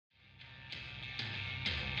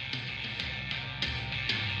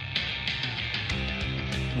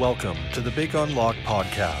Welcome to the Big Unlock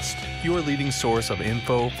podcast, your leading source of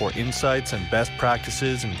info for insights and best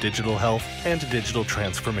practices in digital health and digital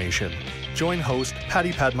transformation. Join host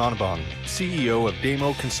Patty Padmanabhan, CEO of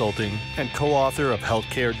Damo Consulting and co-author of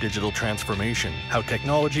Healthcare Digital Transformation, How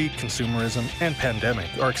Technology, Consumerism, and Pandemic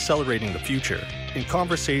Are Accelerating the Future, in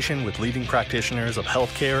conversation with leading practitioners of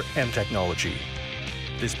healthcare and technology.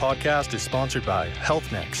 This podcast is sponsored by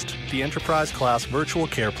Health Next, the enterprise-class virtual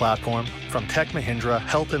care platform from Tech Mahindra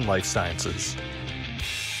Health and Life Sciences.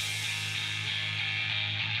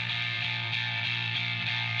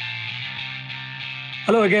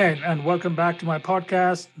 Hello again, and welcome back to my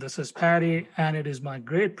podcast. This is Patty, and it is my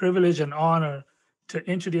great privilege and honor to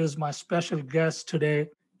introduce my special guest today,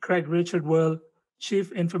 Craig Richardville,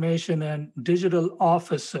 Chief Information and Digital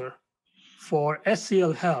Officer for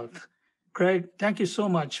SCL Health. Craig, thank you so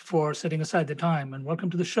much for setting aside the time, and welcome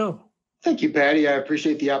to the show. Thank you, Patty. I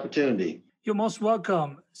appreciate the opportunity. You're most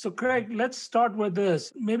welcome. So, Craig, let's start with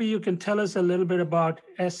this. Maybe you can tell us a little bit about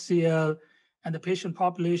SCL and the patient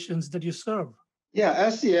populations that you serve. Yeah,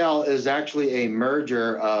 SCL is actually a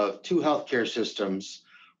merger of two healthcare systems.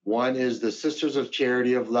 One is the Sisters of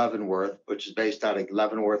Charity of Leavenworth, which is based out of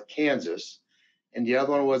Leavenworth, Kansas, and the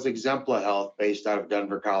other one was Exempla Health, based out of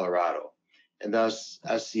Denver, Colorado. And thus,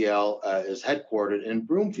 SCL is headquartered in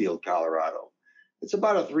Broomfield, Colorado. It's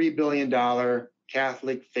about a $3 billion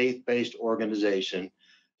Catholic faith-based organization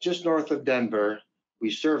just north of Denver.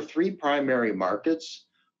 We serve three primary markets.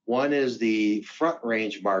 One is the Front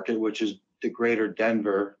Range market, which is the greater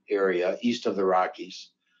Denver area, east of the Rockies.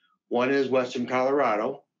 One is Western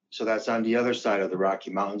Colorado, so that's on the other side of the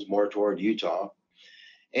Rocky Mountains, more toward Utah.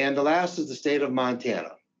 And the last is the state of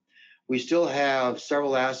Montana. We still have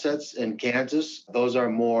several assets in Kansas. Those are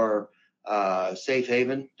more safe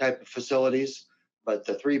haven type of facilities, but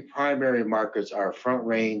the three primary markets are Front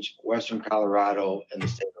Range, Western Colorado, and the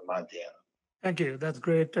state of Montana. Thank you. That's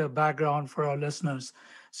great background for our listeners.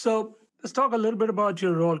 So let's talk a little bit about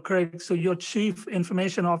your role, Craig. So you're Chief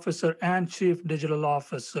Information Officer and Chief Digital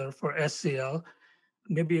Officer for SCL.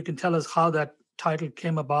 Maybe you can tell us how that title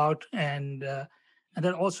came about, and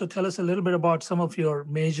then also tell us a little bit about some of your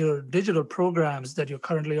major digital programs that you're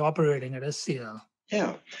currently operating at SCL.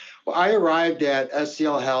 Yeah. Well, I arrived at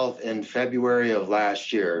SCL Health in February of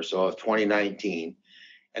last year, so of 2019.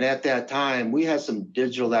 And at that time, we had some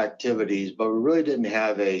digital activities, but we really didn't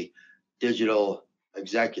have a digital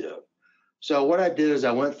executive. So what I did is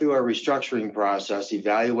I went through a restructuring process,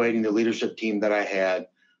 evaluating the leadership team that I had,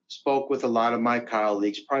 spoke with a lot of my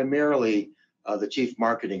colleagues, primarily the chief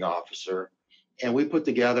marketing officer, and we put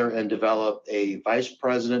together and developed a vice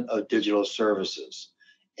president of digital services.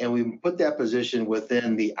 And we put that position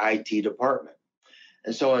within the IT department.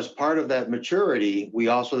 And so as part of that maturity, we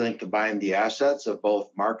also then combined the assets of both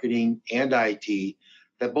marketing and IT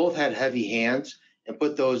that both had heavy hands and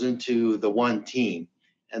put those into the one team.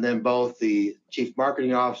 And then both the chief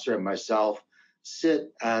marketing officer and myself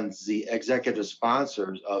sit on the executive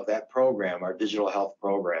sponsors of that program, our digital health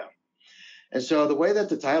program. And so the way that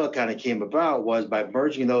the title kind of came about was by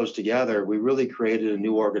merging those together, we really created a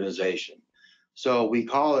new organization. So we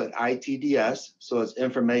call it ITDS, so it's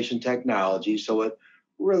information technology. So it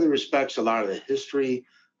really respects a lot of the history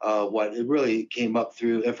of what it really came up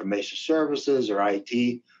through information services or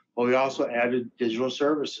IT, but we also added digital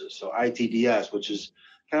services. So ITDS, which is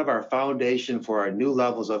kind of our foundation for our new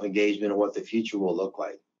levels of engagement and what the future will look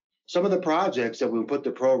like. Some of the projects that we put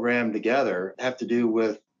the program together have to do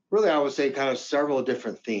with, really, I would say, kind of several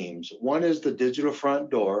different themes. One is the digital front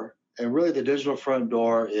door, and really the digital front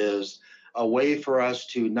door is a way for us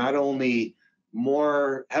to not only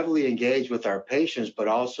more heavily engage with our patients, but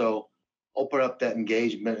also open up that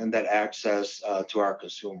engagement and that access to our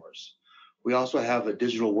consumers. We also have a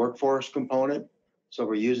digital workforce component. So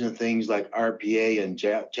we're using things like RPA and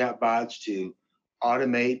chatbots to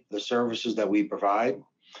automate the services that we provide.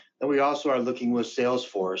 And we also are looking with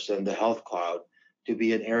Salesforce and the Health Cloud to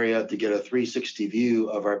be an area to get a 360 view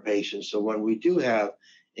of our patients. So when we do have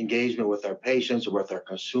engagement with our patients or with our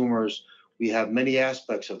consumers, we have many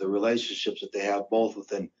aspects of the relationships that they have both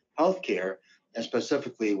within healthcare and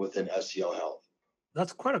specifically within SCL Health.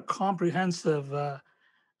 That's quite a comprehensive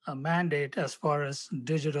mandate as far as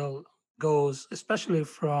digital goes, especially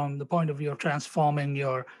from the point of view of transforming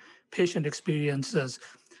your patient experiences.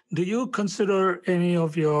 Do you consider any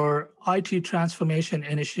of your IT transformation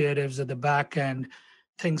initiatives at the back end,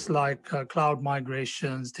 things like cloud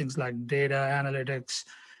migrations, things like data analytics?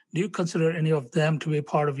 Do you consider any of them to be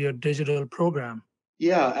part of your digital program?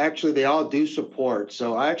 Yeah, actually, they all do support.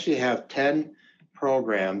 So I actually have 10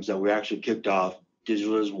 programs that we actually kicked off.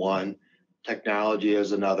 Digital is one, technology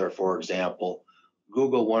is another, for example.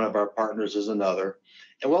 Google, one of our partners, is another.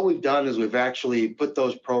 And what we've done is we've actually put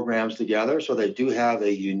those programs together so they do have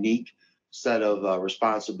a unique set of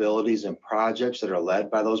responsibilities and projects that are led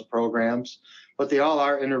by those programs, but they all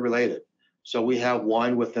are interrelated. So we have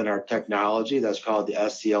one within our technology that's called the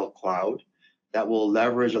SCL Cloud that will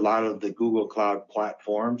leverage a lot of the Google Cloud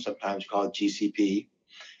platform, sometimes called GCP.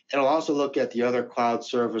 And it'll also look at the other cloud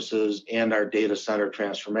services and our data center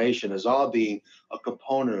transformation as all being a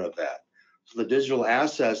component of that. So the digital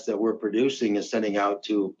assets that we're producing and sending out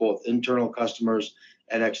to both internal customers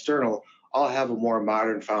and external all have a more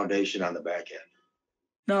modern foundation on the back end.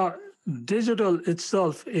 Now, digital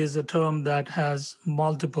itself is a term that has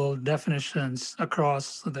multiple definitions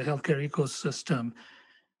across the healthcare ecosystem.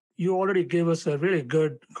 You already gave us a really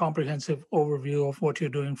good comprehensive overview of what you're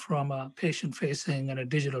doing from a patient-facing and a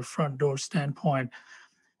digital front door standpoint.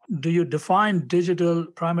 Do you define digital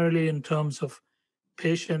primarily in terms of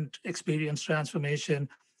patient experience transformation?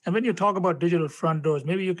 And when you talk about digital front doors,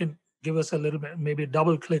 maybe you can give us a little bit, maybe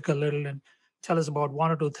double click a little and tell us about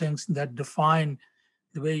one or two things that define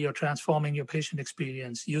the way you're transforming your patient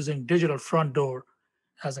experience using digital front door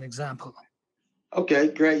as an example. Okay,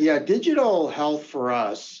 great. Yeah, digital health for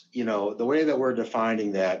us, the way that we're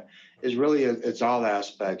defining that is really it's all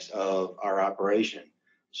aspects of our operation.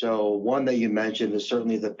 So one that you mentioned is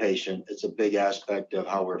certainly the patient. It's a big aspect of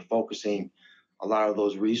how we're focusing a lot of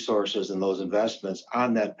those resources and those investments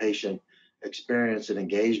on that patient experience and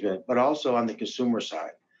engagement, but also on the consumer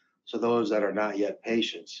side. So those that are not yet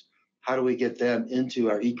patients, how do we get them into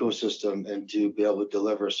our ecosystem and to be able to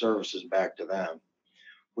deliver services back to them?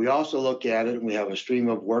 We also look at it and we have a stream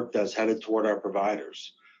of work that's headed toward our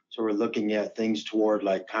providers. So we're looking at things toward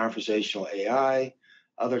like conversational AI,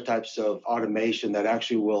 other types of automation that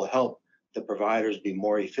actually will help the providers be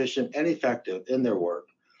more efficient and effective in their work.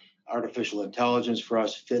 Artificial intelligence for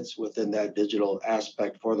us fits within that digital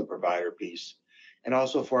aspect for the provider piece. And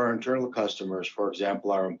also for our internal customers, for example,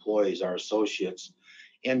 our employees, our associates,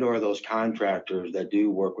 and or those contractors that do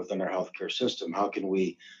work within our healthcare system. How can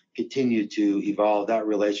we continue to evolve that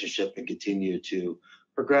relationship and continue to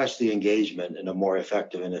progress the engagement in a more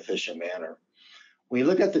effective and efficient manner? When you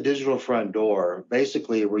look at the digital front door,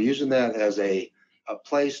 basically we're using that as a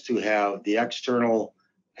place to have the external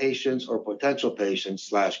patients or potential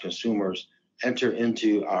patients / consumers enter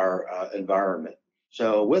into our environment.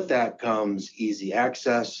 So with that comes easy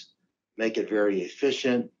access, make it very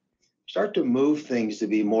efficient, start to move things to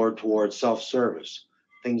be more towards self-service,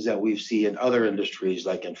 things that we've seen in other industries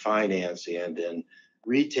like in finance and in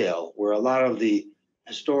retail, where a lot of the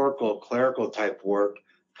historical clerical type work,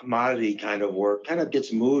 commodity kind of work kind of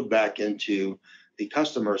gets moved back into the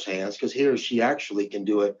customer's hands because he or she actually can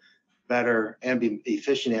do it better and be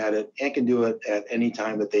efficient at it and can do it at any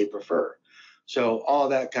time that they prefer. So all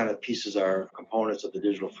that kind of pieces are components of the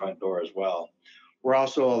digital front door as well. We're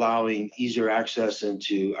also allowing easier access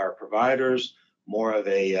into our providers, more of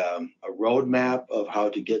a roadmap of how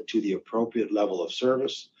to get to the appropriate level of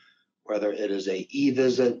service, whether it is a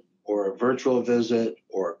e-visit or a virtual visit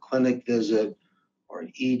or a clinic visit or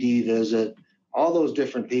an ED visit. All those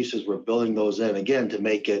different pieces, we're building those in, again, to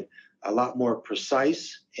make it a lot more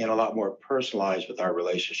precise and a lot more personalized with our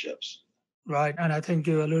relationships. Right. And I think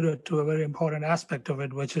you alluded to a very important aspect of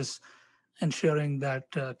it, which is ensuring that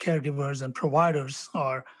caregivers and providers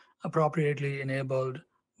are appropriately enabled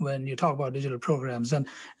when you talk about digital programs. And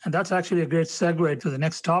that's actually a great segue to the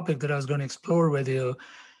next topic that I was going to explore with you.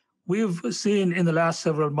 We've seen in the last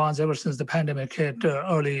several months, ever since the pandemic hit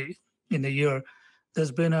early in the year,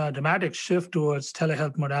 there's been a dramatic shift towards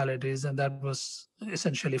telehealth modalities, and that was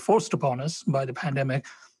essentially forced upon us by the pandemic.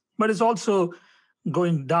 But it's also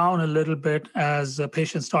going down a little bit as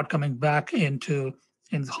patients start coming back into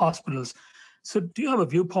the hospitals. So do you have a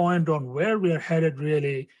viewpoint on where we are headed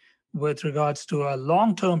really with regards to a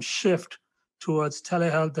long-term shift towards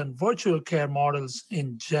telehealth and virtual care models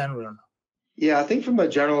in general? Yeah, I think from a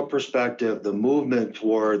general perspective, the movement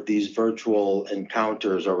toward these virtual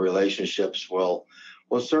encounters or relationships will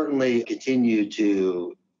certainly continue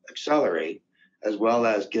to accelerate, as well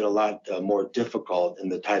as get a lot more difficult in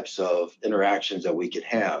the types of interactions that we could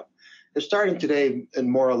have. They're starting today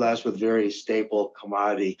and more or less with very staple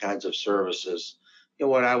commodity kinds of services,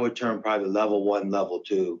 what I would term probably level 1, level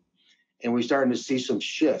 2. And we're starting to see some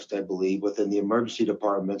shift, I believe, within the emergency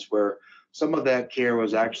departments where some of that care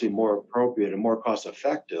was actually more appropriate and more cost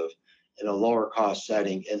effective in a lower cost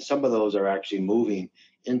setting. And some of those are actually moving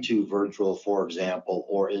into virtual, for example,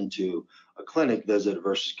 or into a clinic visit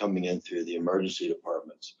versus coming in through the emergency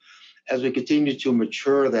departments. As we continue to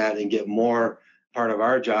mature that and get more, part of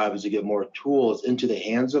our job is to get more tools into the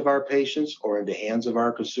hands of our patients or into the hands of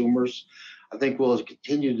our consumers. I think we'll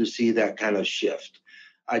continue to see that kind of shift.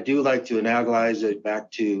 I do like to analogize it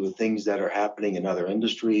back to things that are happening in other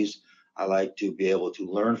industries. I like to be able to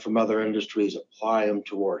learn from other industries, apply them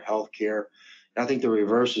toward healthcare. And I think the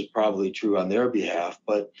reverse is probably true on their behalf,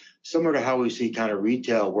 but similar to how we see kind of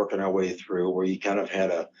retail working our way through, where you kind of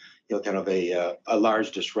had a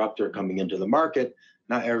large disruptor coming into the market.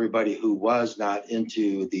 Not everybody who was not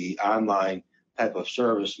into the online type of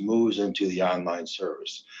service moves into the online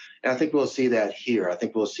service. And I think we'll see that here. I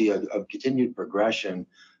think we'll see a continued progression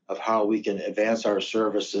of how we can advance our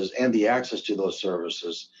services and the access to those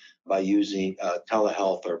services by using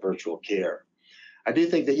telehealth or virtual care. I do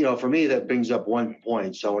think that, for me, that brings up one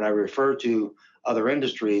point. So when I refer to other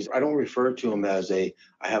industries, I don't refer to them as I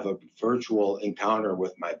have a virtual encounter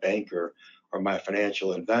with my banker or my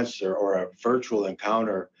financial investor or a virtual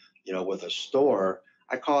encounter, with a store.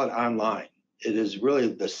 I call it online. It is really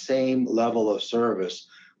the same level of service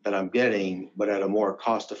that I'm getting, but at a more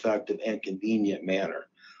cost-effective and convenient manner.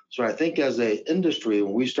 So I think as an industry,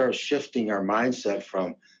 when we start shifting our mindset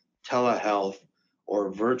from telehealth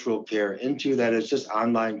or virtual care into that it's just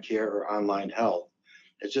online care or online health,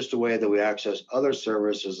 it's just a way that we access other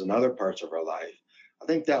services in other parts of our life. I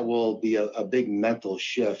think that will be a big mental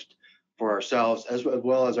shift for ourselves as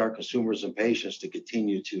well as our consumers and patients to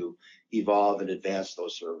continue to evolve and advance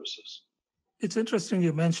those services. It's interesting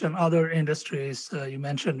you mentioned other industries. You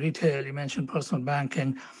mentioned retail, you mentioned personal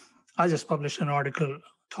banking. I just published an article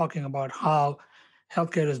talking about how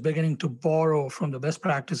healthcare is beginning to borrow from the best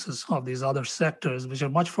practices of these other sectors, which are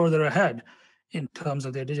much further ahead in terms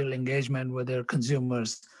of their digital engagement with their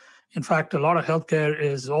consumers. In fact, a lot of healthcare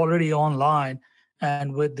is already online,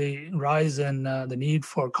 and with the rise in the need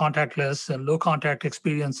for contactless and low contact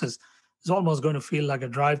experiences, it's almost going to feel like a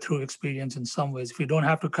drive-through experience in some ways. If you don't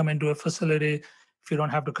have to come into a facility, if you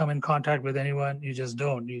don't have to come in contact with anyone, you just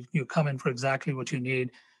don't. You come in for exactly what you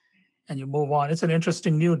need and you move on. It's an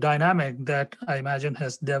interesting new dynamic that I imagine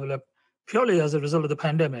has developed purely as a result of the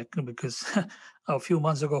pandemic, because a few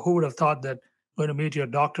months ago, who would have thought that going to meet your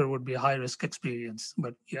doctor would be a high-risk experience?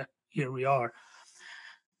 But yeah, here we are.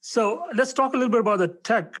 So let's talk a little bit about the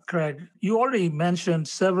tech, Craig. You already mentioned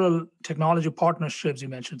several technology partnerships. You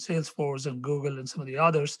mentioned Salesforce and Google and some of the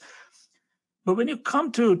others. But when you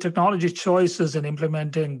come to technology choices and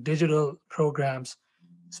implementing digital programs,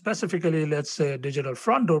 specifically, let's say digital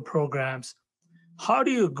front door programs, how do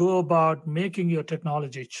you go about making your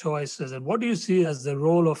technology choices? And what do you see as the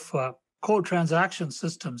role of core transaction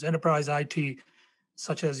systems, enterprise IT,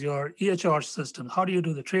 such as your EHR system? How do you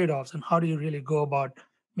do the trade-offs and how do you really go about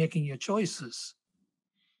making your choices?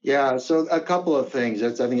 Yeah, so a couple of things.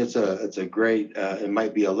 I think it's a great. It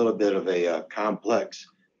might be a little bit of a complex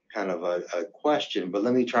kind of a question, but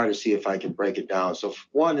let me try to see if I can break it down. So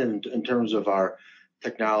one, in terms of our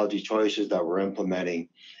technology choices that we're implementing,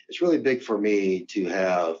 it's really big for me to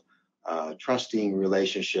have trusting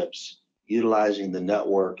relationships, utilizing the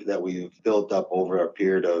network that we've built up over a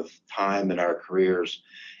period of time in our careers,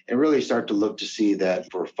 and really start to look to see that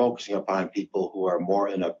we're focusing upon people who are more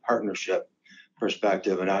in a partnership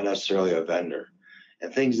perspective and not necessarily a vendor.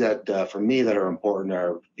 And things that for me that are important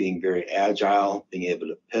are being very agile, being able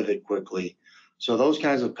to pivot quickly. So those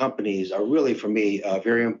kinds of companies are really, for me,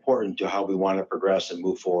 very important to how we want to progress and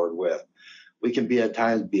move forward with. We can be at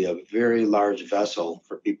times be a very large vessel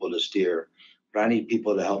for people to steer, but I need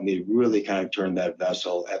people to help me really kind of turn that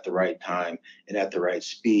vessel at the right time and at the right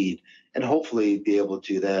speed, and hopefully be able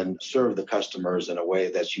to then serve the customers in a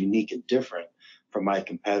way that's unique and different from my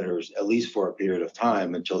competitors, at least for a period of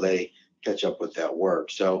time until they catch up with that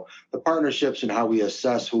work. So the partnerships and how we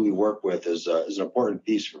assess who we work with is an important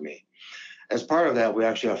piece for me. As part of that, we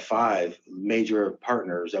actually have 5 major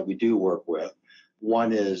partners that we do work with.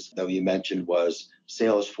 One is that you mentioned was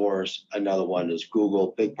Salesforce. Another one is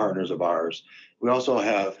Google, big partners of ours. We also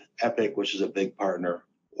have Epic, which is a big partner.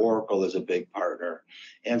 Oracle is a big partner,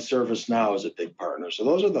 and ServiceNow is a big partner. So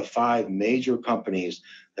those are the 5 major companies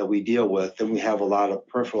that we deal with. Then we have a lot of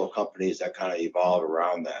peripheral companies that kind of evolve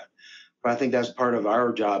around that. But I think that's part of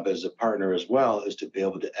our job as a partner as well, is to be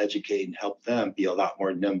able to educate and help them be a lot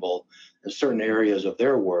more nimble in certain areas of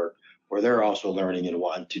their work where they're also learning and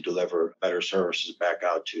wanting to deliver better services back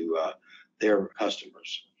out to their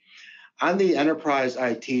customers. On the enterprise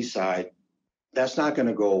IT side, that's not going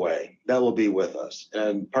to go away. That will be with us.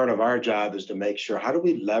 And part of our job is to make sure, how do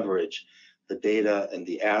we leverage the data and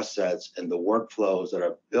the assets and the workflows that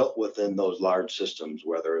are built within those large systems,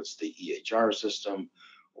 whether it's the EHR system,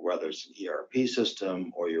 or whether it's an ERP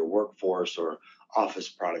system, or your workforce or office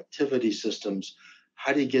productivity systems.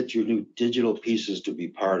 How do you get your new digital pieces to be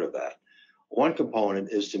part of that? One component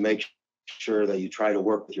is to make sure that you try to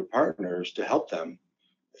work with your partners to help them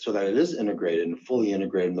so that it is integrated and fully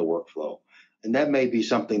integrated in the workflow. And that may be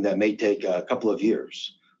something that may take a couple of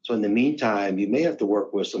years. So in the meantime, you may have to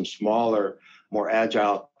work with some smaller, more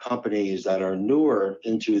agile companies that are newer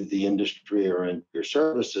into the industry or in your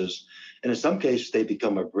services. And in some cases, they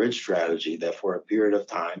become a bridge strategy that for a period of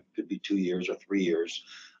time, could be 2 years or 3 years,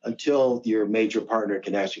 until your major partner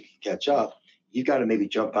can actually catch up. You got to maybe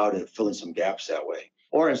jump out and fill in some gaps that way.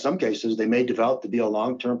 Or in some cases, they may develop to be a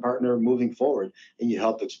long-term partner moving forward, and you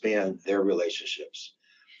help expand their relationships.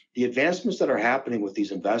 The advancements that are happening with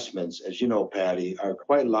these investments, as you know, Patty, are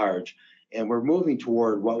quite large, and we're moving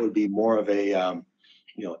toward what would be more of a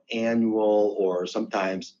annual or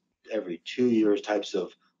sometimes every 2 years types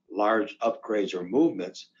of large upgrades or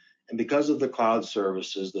movements. And because of the cloud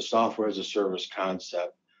services, the software as a service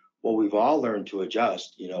concept, what we've all learned to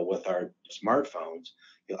adjust, with our smartphones,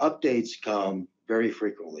 updates come very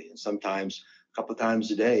frequently, and sometimes a couple of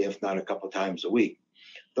times a day, if not a couple of times a week.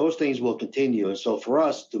 Those things will continue. And so for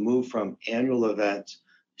us to move from annual events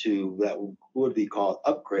to that would be called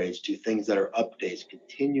upgrades to things that are updates,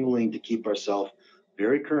 continuing to keep ourselves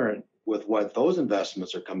very current with what those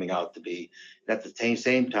investments are coming out to be, and at the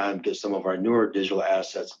same time get some of our newer digital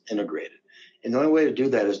assets integrated. And the only way to do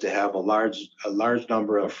that is to have a large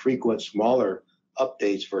number of frequent, smaller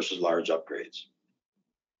updates versus large upgrades.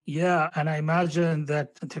 Yeah, and I imagine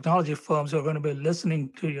that technology firms who are going to be listening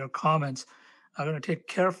to your comments are going to take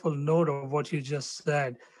careful note of what you just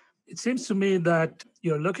said. It seems to me that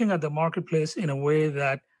you're looking at the marketplace in a way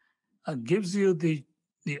that gives you the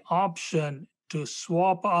option to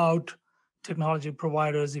swap out technology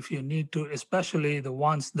providers if you need to, especially the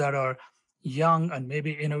ones that are young and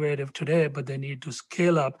maybe innovative today, but they need to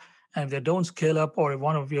scale up. And if they don't scale up, or if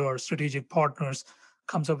one of your strategic partners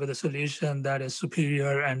comes up with a solution that is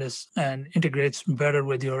superior and integrates better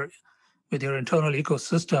with your internal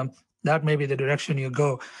ecosystem, that may be the direction you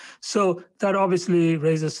go. So that obviously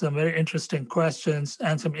raises some very interesting questions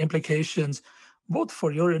and some implications, both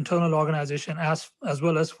for your internal organization as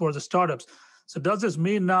well as for the startups. So does this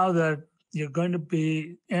mean now that you're going to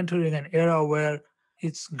be entering an era where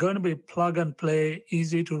it's going to be plug and play,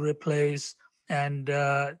 easy to replace, and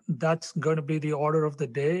that's going to be the order of the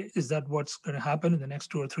day? Is that what's going to happen in the next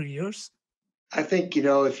 2 or 3 years? I think,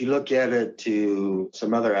 if you look at it to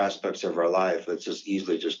some other aspects of our life, let's just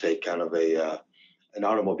easily just take kind of an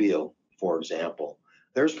automobile, for example.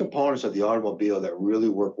 There's components of the automobile that really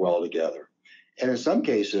work well together. And in some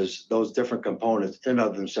cases, those different components in and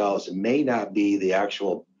of themselves may not be the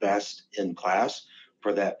actual best in class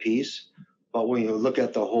for that piece. But when you look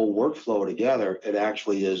at the whole workflow together, it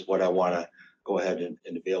actually is what I want to go ahead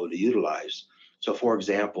and be able to utilize. So for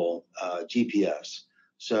example, GPS.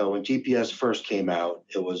 So when GPS first came out,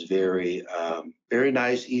 it was very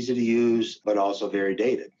nice, easy to use, but also very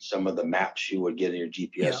dated. Some of the maps you would get in your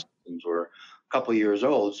GPS systems were a couple of years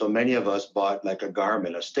old. So many of us bought like a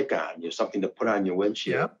Garmin, a stick-on, something to put on your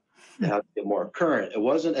windshield to help get more current. It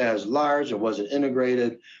wasn't as large, it wasn't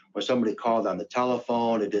integrated. When somebody called on the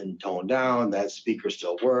telephone, it didn't tone down, that speaker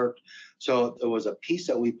still worked. So it was a piece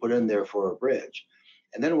that we put in there for a bridge.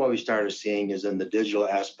 And then what we started seeing is in the digital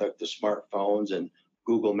aspect of smartphones and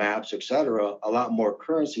Google Maps, et cetera, a lot more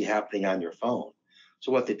currency happening on your phone.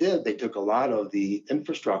 So what they did, they took a lot of the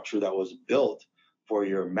infrastructure that was built for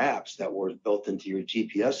your maps that were built into your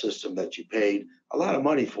GPS system that you paid a lot of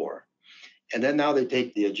money for. And then now they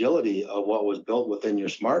take the agility of what was built within your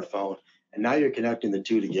smartphone, and now you're connecting the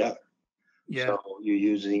two together. Yeah. So you're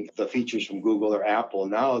using the features from Google or Apple.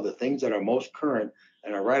 Now the things that are most current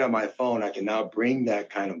and are right on my phone, I can now bring that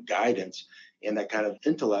kind of guidance and that kind of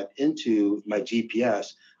intellect into my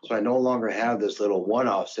GPS. So I no longer have this little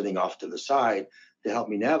one-off sitting off to the side to help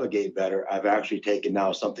me navigate better. I've actually taken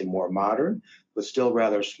now something more modern, but still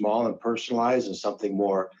rather small and personalized, and something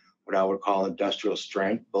more what I would call industrial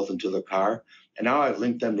strength built into the car. And now I've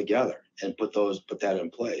linked them together and put that in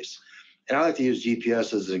place. And I like to use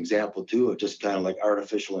GPS as an example too of just kind of like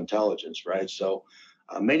artificial intelligence, right? So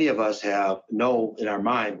many of us know in our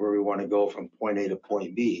mind where we want to go from point A to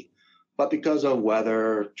point B. But because of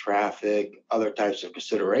weather, traffic, other types of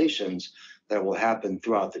considerations that will happen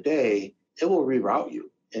throughout the day, it will reroute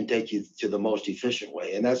you and take you to the most efficient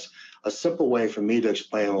way. And that's a simple way for me to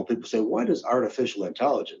explain when people say, what is artificial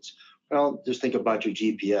intelligence? Well, just think about your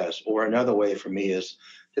GPS. Or another way for me is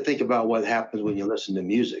to think about what happens when you listen to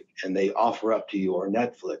music and they offer up to you, or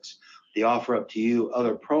Netflix, they offer up to you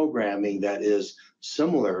other programming that is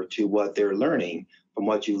similar to what they're learning from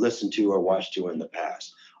what you listened to or watched to in the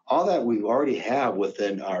past. All that we already have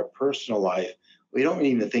within our personal life, we don't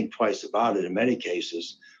even think twice about it in many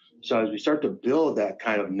cases. So as we start to build that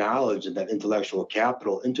kind of knowledge and that intellectual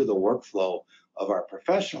capital into the workflow of our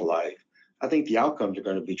professional life, I think the outcomes are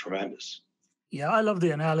going to be tremendous. Yeah, I love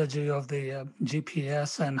the analogy of the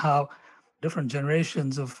GPS and how different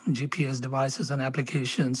generations of GPS devices and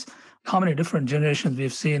applications, how many different generations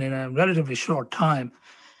we've seen in a relatively short time,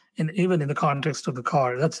 even in the context of the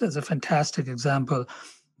car. That's a fantastic example.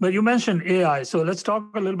 But you mentioned AI, so let's talk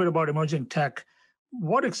a little bit about emerging tech.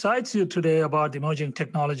 What excites you today about the emerging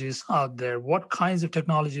technologies out there? What kinds of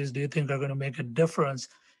technologies do you think are going to make a difference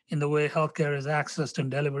in the way healthcare is accessed and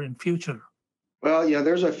delivered in future? Well, yeah,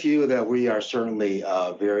 there's a few that we are certainly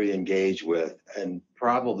very engaged with, and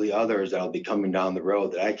probably others that'll be coming down the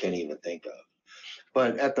road that I can't even think of.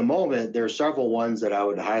 But at the moment, there are several ones that I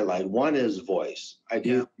would highlight. One is voice. I Yeah.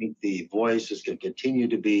 do think the voice is going to continue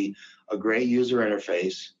to be a great user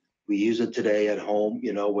interface. We use it today at home,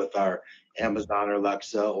 with our Amazon or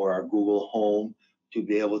Alexa or our Google Home to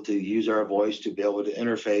be able to use our voice to be able to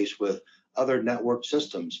interface with other network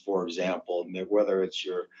systems, for example, whether it's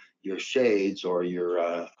your shades or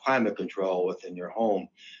your climate control within your home.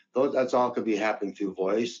 That's all could be happening through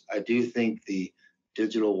voice. I do think the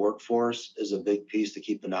digital workforce is a big piece to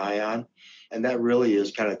keep an eye on. And that really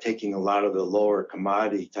is kind of taking a lot of the lower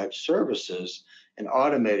commodity type services and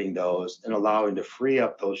automating those and allowing to free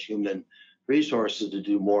up those human resources to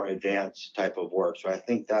do more advanced type of work. So I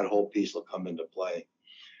think that whole piece will come into play.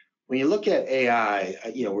 When you look at AI,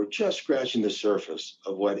 we're just scratching the surface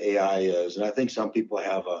of what AI is. And I think some people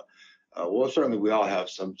have well, certainly we all have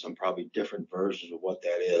some probably different versions of what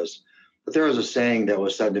that is. But there was a saying that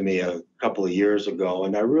was said to me a couple of years ago,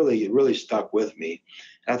 and it really stuck with me.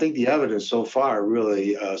 And I think the evidence so far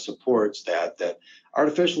really supports that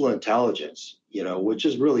artificial intelligence, which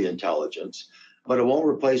is really intelligence, but it won't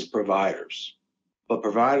replace providers. But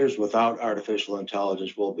providers without artificial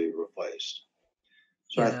intelligence will be replaced.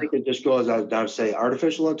 So I Yeah. think it just goes out down to say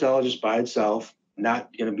artificial intelligence by itself,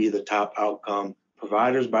 not going to be the top outcome.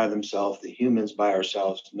 Providers by themselves, the humans by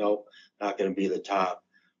ourselves, nope, not going to be the top.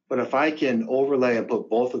 But if I can overlay and put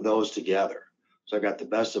both of those together, so I got the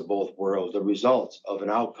best of both worlds, the results of an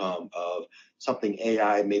outcome of something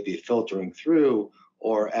AI may be filtering through,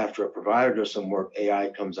 or after a provider does some work, AI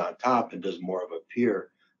comes on top and does more of a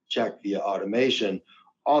peer check via automation.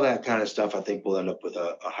 All that kind of stuff, I think, will end up with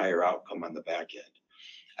a higher outcome on the back end.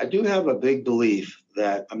 I do have a big belief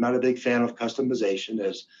that I'm not a big fan of customization,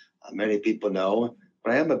 as many people know,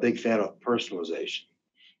 but I am a big fan of personalization.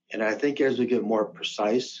 And I think as we get more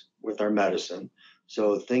precise with our medicine,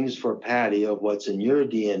 so things for Patty of what's in your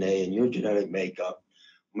DNA and your genetic makeup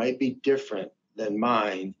might be different than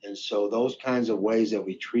mine. And so those kinds of ways that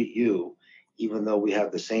we treat you, even though we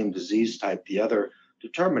have the same disease type, the other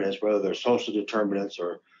determinants, whether they're social determinants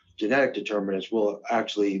or genetic determinants, will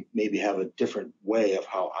actually maybe have a different way of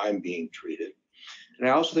how I'm being treated. And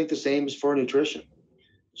I also think the same is for nutrition.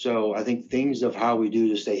 So I think things of how we do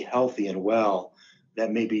to stay healthy and well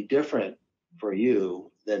that may be different for you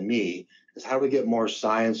than me is how do we get more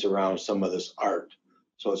science around some of this art.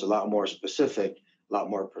 So it's a lot more specific, a lot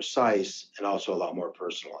more precise, and also a lot more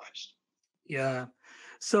personalized. Yeah.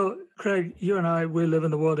 So, Craig, you and I, we live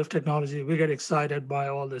in the world of technology. We get excited by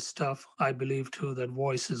all this stuff. I believe too that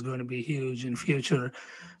voice is going to be huge in future.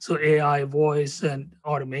 So AI, voice, and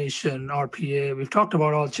automation, RPA. We've talked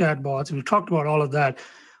about all chatbots. We've talked about all of that.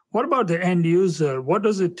 What about the end user? What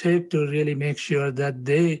does it take to really make sure that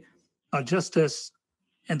they are just as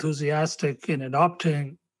enthusiastic in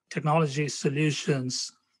adopting technology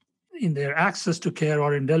solutions in their access to care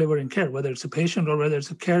or in delivering care, whether it's a patient or whether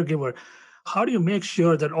it's a caregiver? How do you make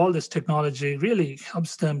sure that all this technology really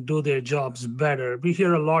helps them do their jobs better? We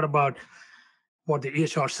hear a lot about what the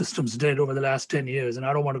EHR systems did over the last 10 years, and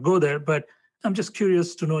I don't want to go there, but I'm just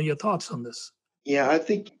curious to know your thoughts on this. Yeah, I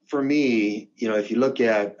think for me, if you look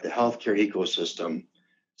at the healthcare ecosystem,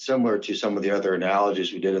 similar to some of the other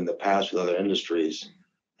analogies we did in the past with other industries,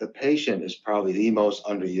 the patient is probably the most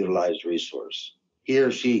underutilized resource. He or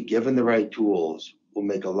she, given the right tools, will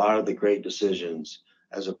make a lot of the great decisions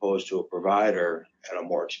as opposed to a provider at a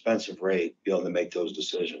more expensive rate be able to make those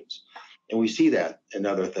decisions. And we see that in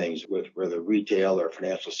other things with whether retail or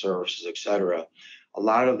financial services, et cetera. A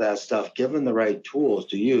lot of that stuff, given the right tools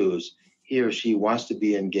to use, he or she wants to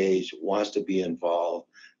be engaged, wants to be involved,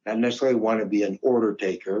 not necessarily want to be an order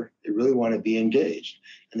taker. They really want to be engaged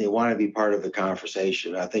and they want to be part of the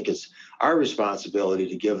conversation. I think it's our responsibility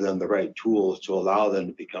to give them the right tools to allow them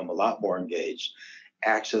to become a lot more engaged,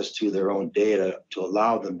 access to their own data to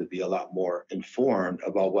allow them to be a lot more informed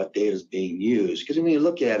about what data is being used. Because when you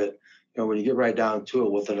look at it, when you get right down to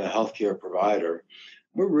it within a healthcare provider,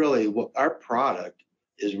 our product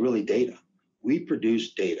is really data. we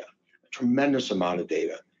produce data, a tremendous amount of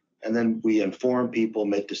data. And then we inform people,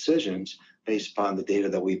 make decisions based upon the data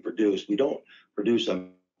that we produce. We don't produce a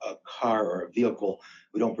car or a vehicle.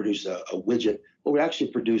 We don't produce a widget, but we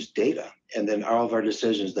actually produce data. And then all of our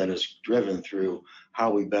decisions then is driven through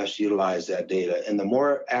how we best utilize that data. And the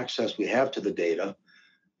more access we have to the data,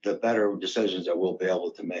 the better decisions that we'll be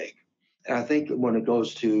able to make. And I think when it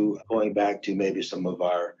goes to going back to maybe some of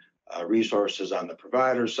our resources on the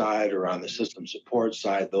provider side or on the system support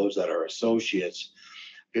side, those that are associates,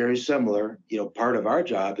 very similar. Part of our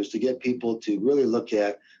job is to get people to really look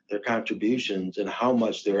at their contributions and how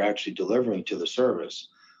much they're actually delivering to the service.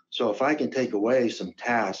 So if I can take away some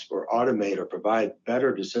tasks or automate or provide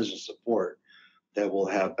better decision support that will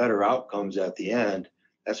have better outcomes at the end,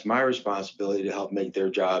 that's my responsibility to help make their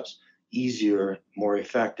jobs easier, more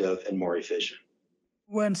effective, and more efficient.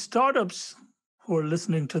 When startups who are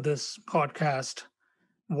listening to this podcast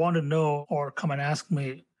want to know or come and ask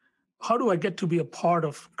me, how do I get to be a part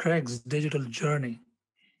of Craig's digital journey?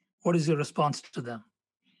 What is your response to them?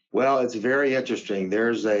 Well, it's very interesting.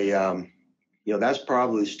 There's that's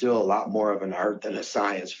probably still a lot more of an art than a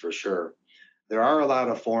science for sure. There are a lot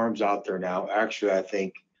of forums out there now. Actually, I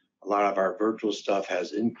think a lot of our virtual stuff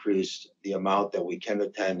has increased the amount that we can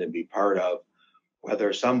attend and be part of.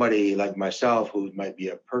 Whether somebody like myself, who might be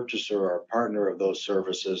a purchaser or a partner of those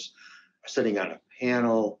services, sitting on a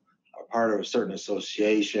panel, or part of a certain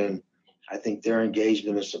association, I think their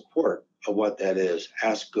engagement and support of what that is,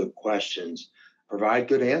 ask good questions, provide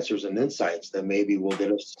good answers and insights that maybe will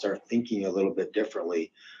get us to start thinking a little bit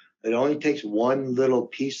differently. It only takes one little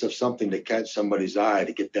piece of something to catch somebody's eye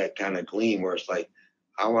to get that kind of gleam where it's like,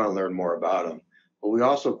 I want to learn more about them. But we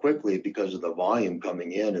also quickly, because of the volume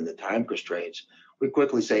coming in and the time constraints, we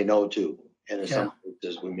quickly say no to. And in some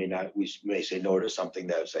cases, we may say no to something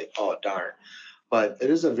that would say, oh, darn. But it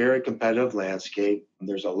is a very competitive landscape.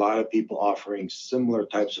 There's a lot of people offering similar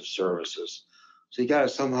types of services. So you got to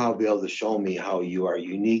somehow be able to show me how you are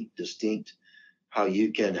unique, distinct, how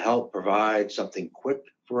you can help provide something quick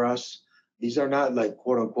for us. These are not like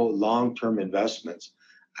quote unquote long-term investments.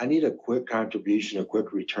 I need a quick contribution, a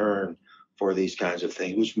quick return for these kinds of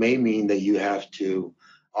things, which may mean that you have to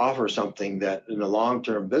offer something that in a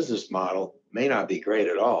long-term business model may not be great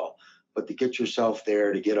at all. But to get yourself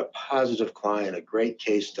there, to get a positive client, a great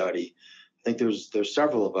case study, I think there's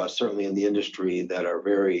several of us, certainly in the industry, that are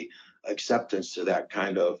very acceptance to that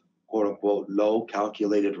kind of quote unquote low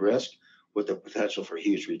calculated risk with the potential for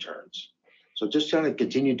huge returns. So just trying to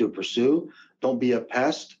continue to pursue. Don't be a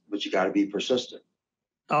pest, but you got to be persistent.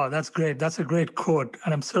 Oh, that's great. That's a great quote.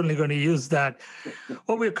 And I'm certainly going to use that.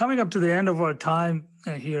 Well, we're coming up to the end of our time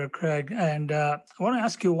here, Craig. And I want to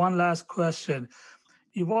ask you one last question.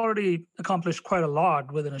 You've already accomplished quite a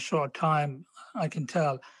lot within a short time, I can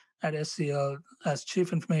tell, at SCL as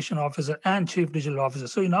Chief Information Officer and Chief Digital Officer.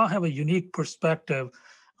 So you now have a unique perspective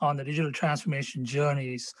on the digital transformation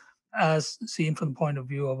journeys as seen from the point of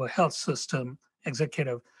view of a health system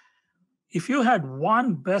executive. If you had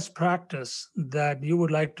one best practice that you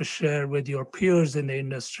would like to share with your peers in the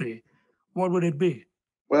industry, what would it be?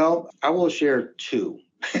 Well, I will share two.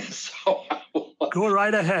 So Go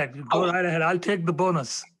right ahead. Go right ahead. I'll take the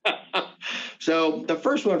bonus. So the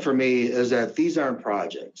first one for me is that these aren't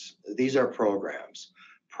projects. These are programs.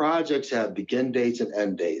 Projects have begin dates and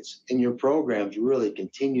end dates, and your programs really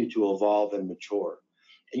continue to evolve and mature.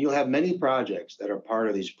 And you'll have many projects that are part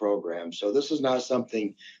of these programs. So this is not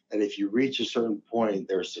something that if you reach a certain point,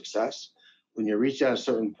 there's success. When you reach that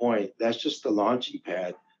certain point, that's just the launching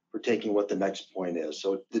pad for taking what the next point is.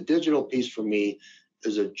 So the digital piece for me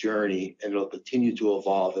is a journey, and it'll continue to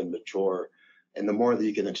evolve and mature. And the more that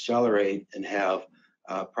you can accelerate and have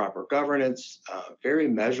proper governance, very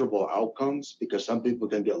measurable outcomes, because some people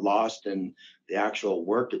can get lost in the actual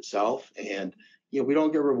work itself. And we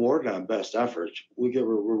don't get rewarded on best efforts. We get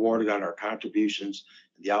rewarded on our contributions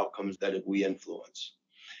and the outcomes that we influence.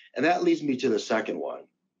 And that leads me to the second one,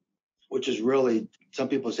 which is really, some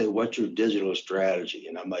people say, what's your digital strategy?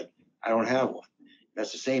 And I'm like, I don't have one.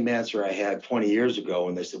 That's the same answer I had 20 years ago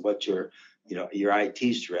when they said, what's your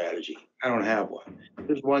IT strategy? I don't have one.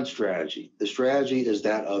 There's one strategy. The strategy is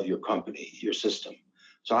that of your company, your system.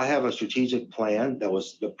 So I have a strategic plan that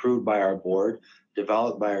was approved by our board,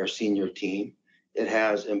 developed by our senior team. It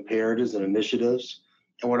has imperatives and initiatives.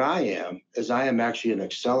 And what I am actually an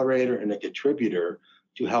accelerator and a contributor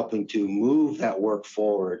to helping to move that work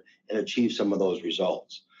forward and achieve some of those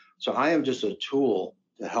results. So I am just a tool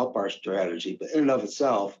to help our strategy, but in and of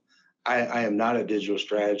itself, I am not a digital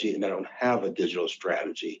strategy, and I don't have a digital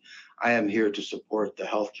strategy. I am here to support the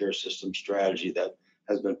healthcare system strategy that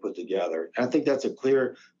has been put together. And I think that's a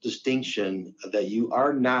clear distinction that you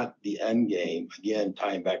are not the end game. Again,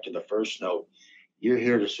 tying back to the first note, you're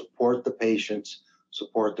here to support the patients,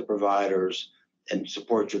 support the providers, and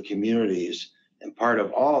support your communities. And part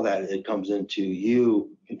of all that, it comes into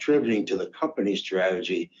you contributing to the company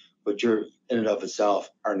strategy, but you're in and of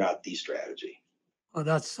itself are not the strategy. Oh,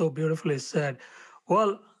 that's so beautifully said.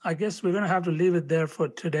 Well, I guess we're going to have to leave it there for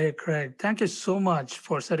today, Craig. Thank you so much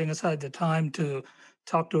for setting aside the time to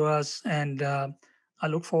talk to us, and I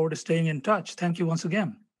look forward to staying in touch. Thank you once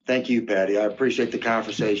again. Thank you, Patty. I appreciate the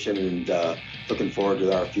conversation and looking forward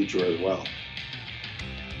to our future as well.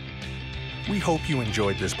 We hope you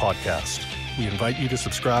enjoyed this podcast. We invite you to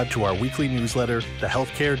subscribe to our weekly newsletter, The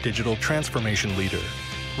Healthcare Digital Transformation Leader.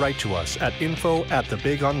 Write to us at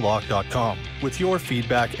info@thebigunlock.com with your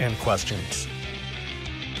feedback and questions.